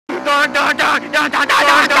Mortal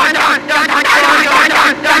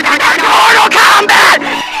Kombat!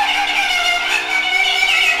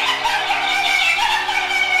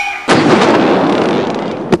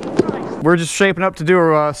 We're just shaping up to do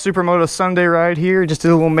a Supermoto Sunday ride here. Just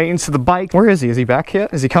did a little maintenance to the bike. Where is he? Is he back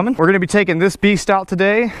yet? Is he coming? We're gonna be taking this beast out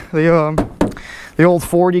today. The old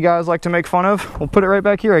Ford you guys like to make fun of. We'll put it right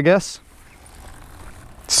back here, I guess.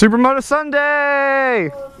 Supermoto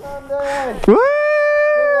Sunday! Sunday! Woo!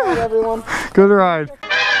 Good ride, everyone. Good ride.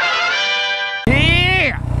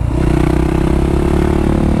 Yeah!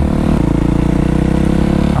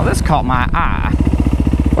 Oh, this caught my eye.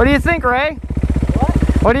 What do you think, Ray?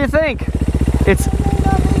 What do you think? It's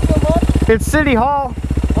City Hall.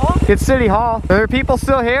 Huh? It's City Hall. Are there people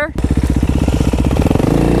still here?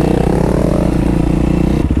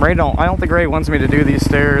 I don't think Ray wants me to do these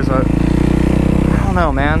stairs, but I don't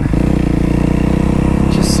know, man.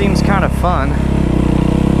 It just seems kind of fun.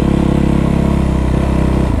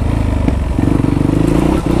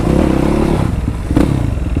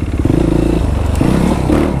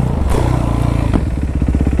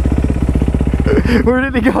 Where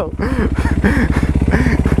did he go?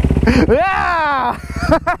 Yeah!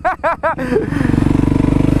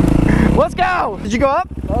 Let's go! Did you go up?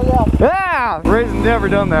 Oh yeah! Yeah! Ray's never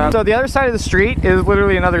done that. So the other side of the street is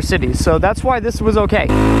literally another city, so that's why this was okay.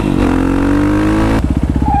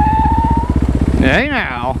 Hey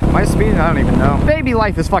now! My speed, I don't even know. Baby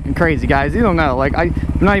life is fucking crazy, guys. You don't know. Like,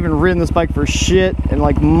 I've not even ridden this bike for shit in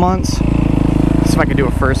like months. Let's see if I can do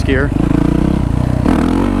a first gear.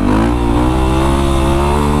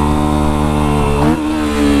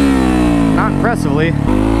 Not impressively.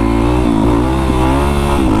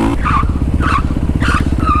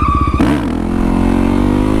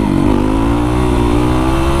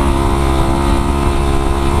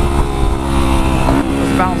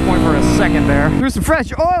 Balance point for a second there. There's some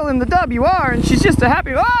fresh oil in the WR, and she's just a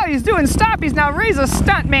happy. Oh, he's doing stoppies now. Ray's a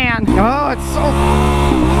stunt man. Oh, it's so.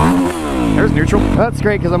 There's neutral. That's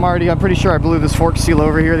great because I'm pretty sure I blew this fork seal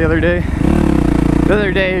over here the other day. The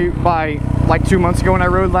other day, by like 2 months ago when I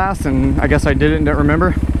rode last, and I guess I did it and don't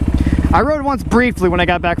remember. I rode once briefly when I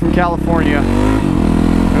got back from California,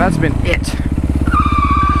 and that's been it.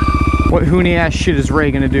 What hoony ass shit is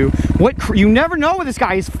Ray gonna do? What? You never know with this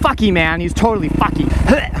guy. He's fucky, man. He's totally fucky.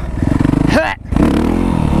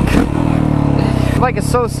 Like, it's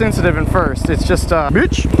so sensitive in first. It's just,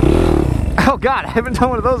 bitch. Oh God, I haven't done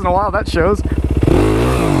one of those in a while. That shows.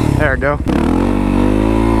 There we go.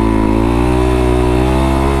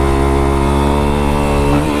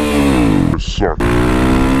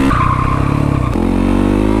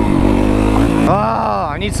 Oh,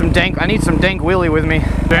 I need some dank wheelie with me.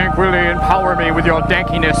 Dank wheelie, empower me with your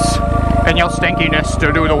dankiness and your stankiness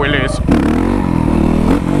to do the wheelies.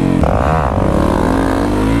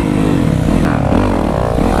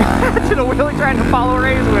 Did a wheelie trying to follow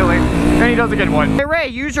Ray's wheelie, and he does a good one. Hey Ray,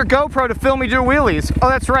 use your GoPro to film me do wheelies. Oh,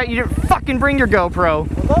 that's right, you didn't fucking bring your GoPro.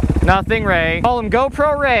 What's up? Nothing, Ray. Call him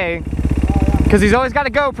GoPro Ray, because he's always got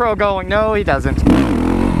a GoPro going. No, he doesn't.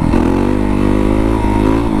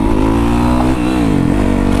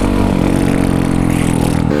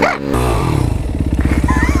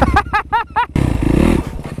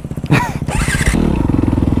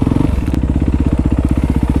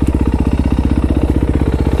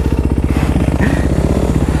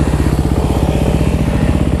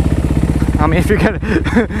 I mean, if you're gonna,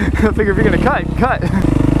 I figure if you're gonna cut.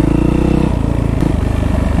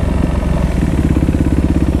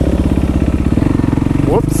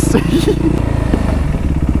 Whoops.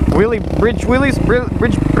 Wheelie, bridge wheelies, bridge.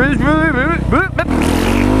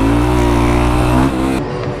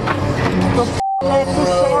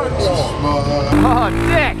 Oh,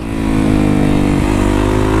 dick.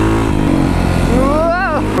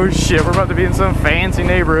 Whoa. Oh shit, we're about to be in some fancy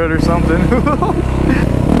neighborhood or something.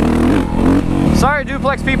 Sorry,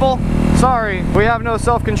 duplex people. Sorry, we have no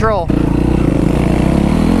self-control.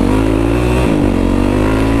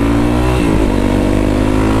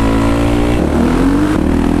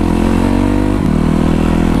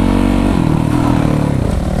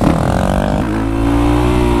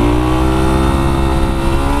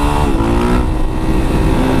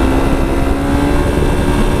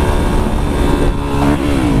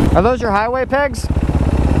 Are those your highway pegs? Yeah.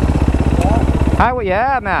 Highway,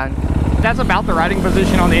 yeah, man. That's about the riding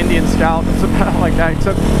position on the Indian Scout. It's about like that,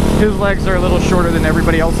 except his legs are a little shorter than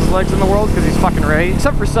everybody else's legs in the world because he's fucking Ray.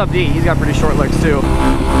 Except for Sub D, he's got pretty short legs too.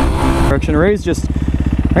 Direction. Ray's just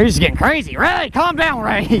getting crazy. Ray, calm down,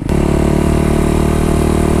 Ray.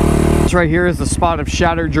 This right here is the spot of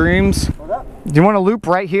shattered dreams. Hold up. Do you want to loop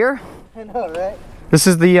right here? I know, right? This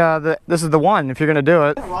is the one if you're gonna do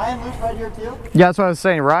it. Ryan looped right here too? Yeah, that's what I was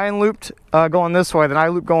saying. Ryan looped going this way, then I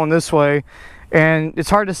looped going this way, and it's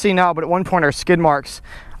hard to see now, but at one point our skid marks,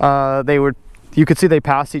 you could see they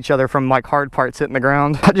passed each other from like hard parts hitting the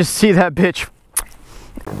ground. I just see that bitch.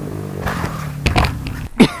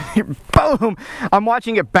 Boom! I'm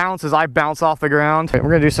watching it bounce as I bounce off the ground. Okay,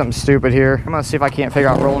 we're gonna do something stupid here. I'm gonna see if I can't figure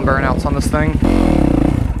out rolling burnouts on this thing.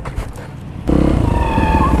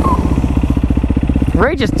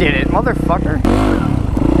 Ray just did it, motherfucker.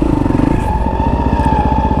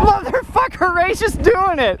 Motherfucker, Ray's just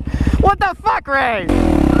doing it. What the fuck, Ray?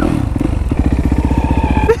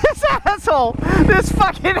 This asshole, this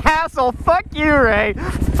fucking asshole. Fuck you, Ray.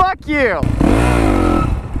 Fuck you.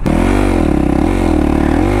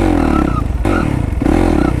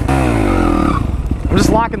 I'm just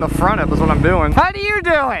locking the front up is what I'm doing. How do you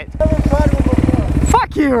do it? Never tried one before.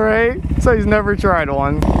 Fuck you, Ray. So he's never tried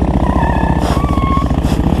one.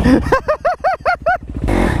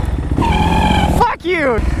 Fuck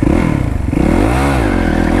you.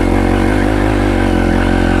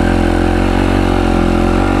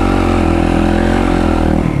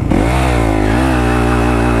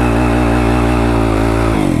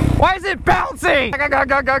 Why is it bouncing? Go.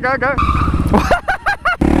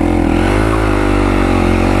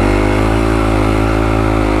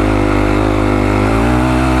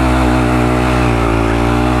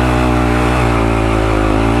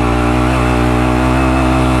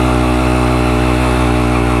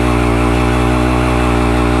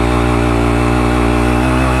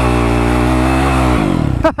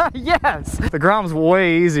 Yes! The ground's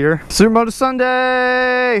way easier. Supermoto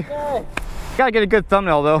Sunday! Yay. Gotta get a good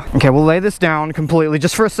thumbnail though. Okay, we'll lay this down completely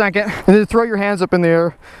just for a second. And then throw your hands up in the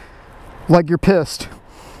air like you're pissed.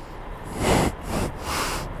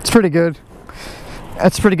 It's pretty good.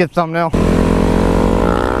 That's a pretty good thumbnail.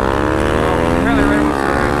 Apparently Ray wants to, I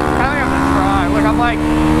think I'm gonna try. Look, I'm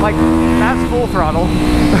like that's full throttle.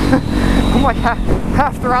 I'm like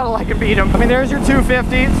half throttle, I can beat him. I mean, there's your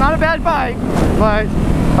 250. It's not a bad bike, but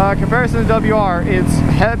comparison to WR, it's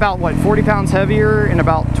about what, 40 pounds heavier and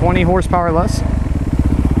about 20 horsepower less.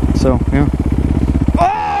 So yeah.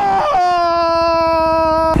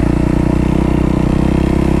 Oh!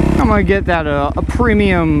 I'm gonna get that a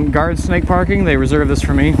premium GardenSnake parking. They reserve this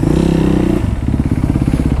for me.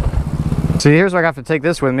 See, here's why I have to take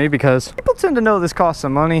this with me because people tend to know this costs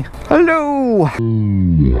some money. Hello.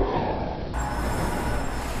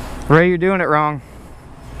 Ray, you're doing it wrong.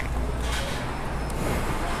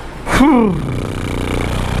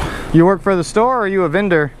 You work for the store or are you a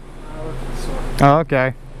vendor? I work for the store. Oh,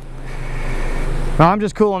 okay. Well, I'm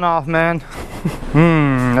just cooling off, man.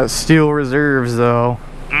 That steel reserves though.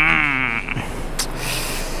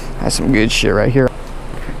 That's some good shit right here.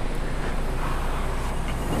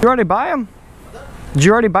 You already buy them? Did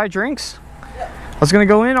you already buy drinks? Yeah. I was gonna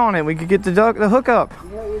go in on it. We could get the hookup.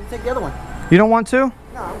 You take the other one. You don't want to?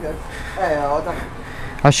 No, I'm good. Hey,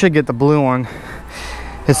 I should get the blue one.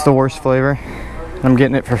 It's the worst flavor. I'm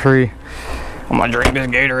getting it for free. I'm gonna drink this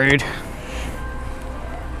Gatorade.